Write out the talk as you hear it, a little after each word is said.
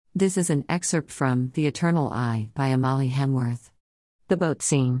This is an excerpt from The Eternal Eye by Amalie Hemworth. The boat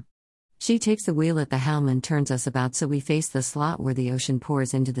scene. She takes the wheel at the helm and turns us about so we face the slot where the ocean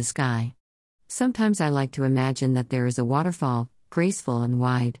pours into the sky. Sometimes I like to imagine that there is a waterfall, graceful and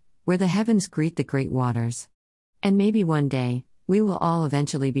wide, where the heavens greet the great waters. And maybe one day, we will all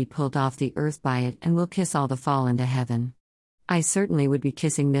eventually be pulled off the earth by it and will kiss all the fall into heaven. I certainly would be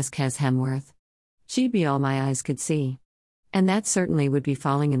kissing Miss Kes Hemworth. She'd be all my eyes could see. And that certainly would be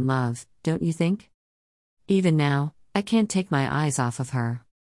falling in love, don't you think? Even now, I can't take my eyes off of her.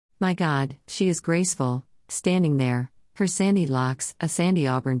 My God, she is graceful, standing there, her sandy locks, a sandy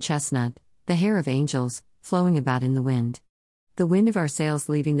auburn chestnut, the hair of angels, flowing about in the wind. The wind of our sails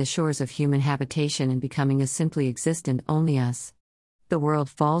leaving the shores of human habitation and becoming a simply existent only us. The world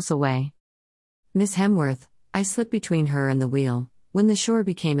falls away. Miss Hemworth, I slipped between her and the wheel, when the shore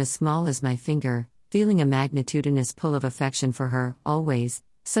became as small as my finger, feeling a magnitudinous pull of affection for her, always,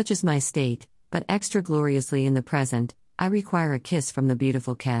 such is my state, but extra gloriously in the present, I require a kiss from the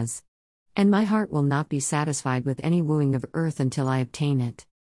beautiful Kes. And my heart will not be satisfied with any wooing of earth until I obtain it.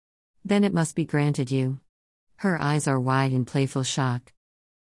 Then it must be granted you. Her eyes are wide in playful shock.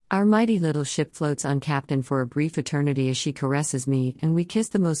 Our mighty little ship floats uncaptained for a brief eternity as she caresses me, and we kiss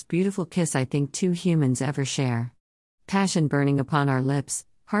the most beautiful kiss I think two humans ever share. Passion burning upon our lips,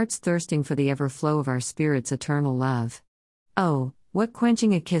 hearts thirsting for the ever flow of our spirit's eternal love. Oh, what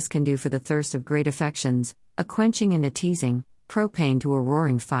quenching a kiss can do for the thirst of great affections, a quenching and a teasing, propane to a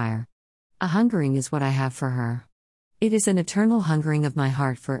roaring fire. A hungering is what I have for her. It is an eternal hungering of my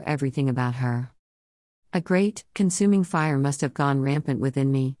heart for everything about her. A great, consuming fire must have gone rampant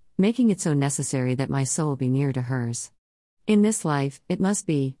within me, making it so necessary that my soul be near to hers. In this life, it must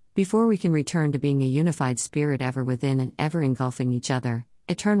be, before we can return to being a unified spirit ever within and ever engulfing each other,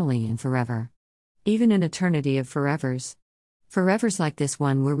 eternally and forever. Even an eternity of forevers. Forevers like this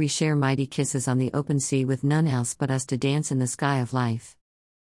one where we share mighty kisses on the open sea with none else but us to dance in the sky of life.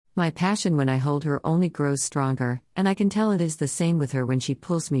 My passion when I hold her only grows stronger, and I can tell it is the same with her when she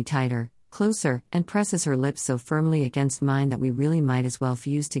pulls me tighter, closer, and presses her lips so firmly against mine that we really might as well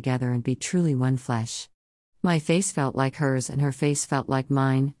fuse together and be truly one flesh. My face felt like hers and her face felt like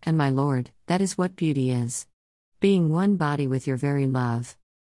mine, and my Lord, that is what beauty is. Being one body with your very love.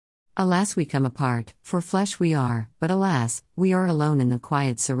 Alas, we come apart, for flesh we are, but alas, we are alone in the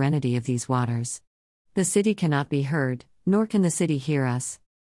quiet serenity of these waters. The city cannot be heard, nor can the city hear us.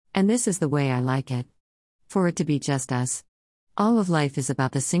 And this is the way I like it. For it to be just us. All of life is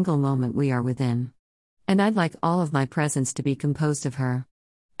about the single moment we are within. And I'd like all of my presence to be composed of her.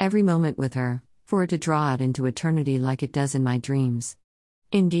 Every moment with her, for it to draw out into eternity like it does in my dreams.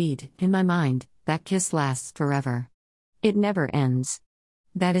 Indeed, in my mind, that kiss lasts forever. It never ends.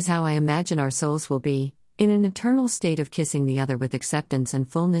 That is how I imagine our souls will be, in an eternal state of kissing the other with acceptance and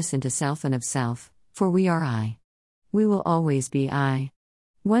fullness into self and of self, for we are I. We will always be I.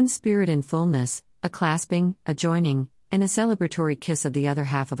 One spirit in fullness, a clasping, a joining, and a celebratory kiss of the other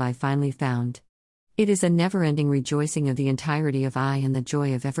half of I finally found. It is a never-ending rejoicing of the entirety of I and the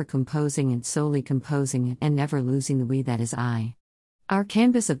joy of ever composing and solely composing and never losing the we that is I. Our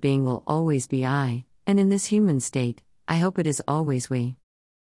canvas of being will always be I, and in this human state, I hope it is always we.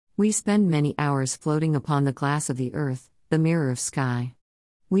 We spend many hours floating upon the glass of the earth, the mirror of sky.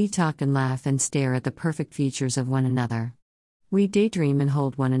 We talk and laugh and stare at the perfect features of one another. We daydream and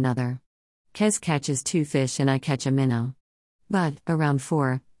hold one another. Kes catches 2 fish and I catch a minnow. But, around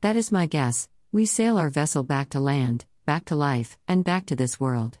 4, that is my guess, we sail our vessel back to land, back to life, and back to this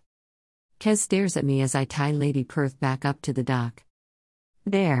world. Kes stares at me as I tie Lady Perth back up to the dock.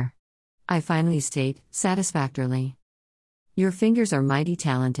 There. I finally state, satisfactorily. Your fingers are mighty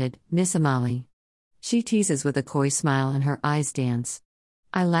talented, Miss Amalie. She teases with a coy smile and her eyes dance.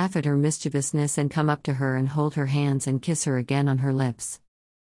 I laugh at her mischievousness and come up to her and hold her hands and kiss her again on her lips.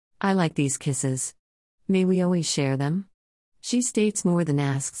 I like these kisses. May we always share them? She states more than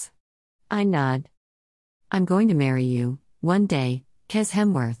asks. I nod. I'm going to marry you, one day, Kes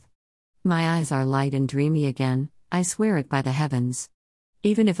Hemworth. My eyes are light and dreamy again, I swear it by the heavens.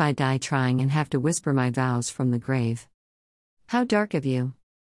 Even if I die trying and have to whisper my vows from the grave. How dark of you.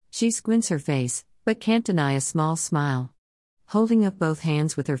 She squints her face, but can't deny a small smile. Holding up both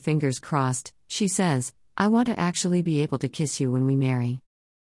hands with her fingers crossed, she says, I want to actually be able to kiss you when we marry.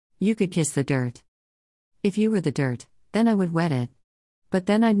 You could kiss the dirt. If you were the dirt, then I would wet it. But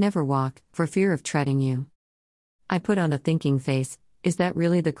then I'd never walk, for fear of treading you. I put on a thinking face, is that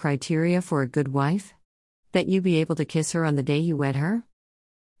really the criteria for a good wife? That you be able to kiss her on the day you wed her?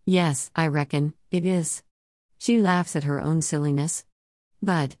 Yes, I reckon, it is. She laughs at her own silliness.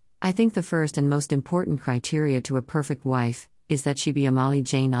 But, I think the first and most important criteria to a perfect wife, is that she be a Molly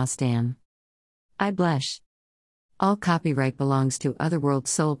Jane Austen. I blush. All copyright belongs to Otherworld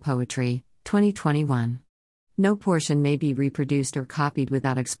Soul Poetry, 2021. No portion may be reproduced or copied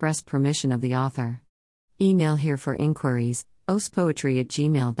without express permission of the author. Email here for inquiries,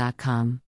 ospoetry@gmail.com.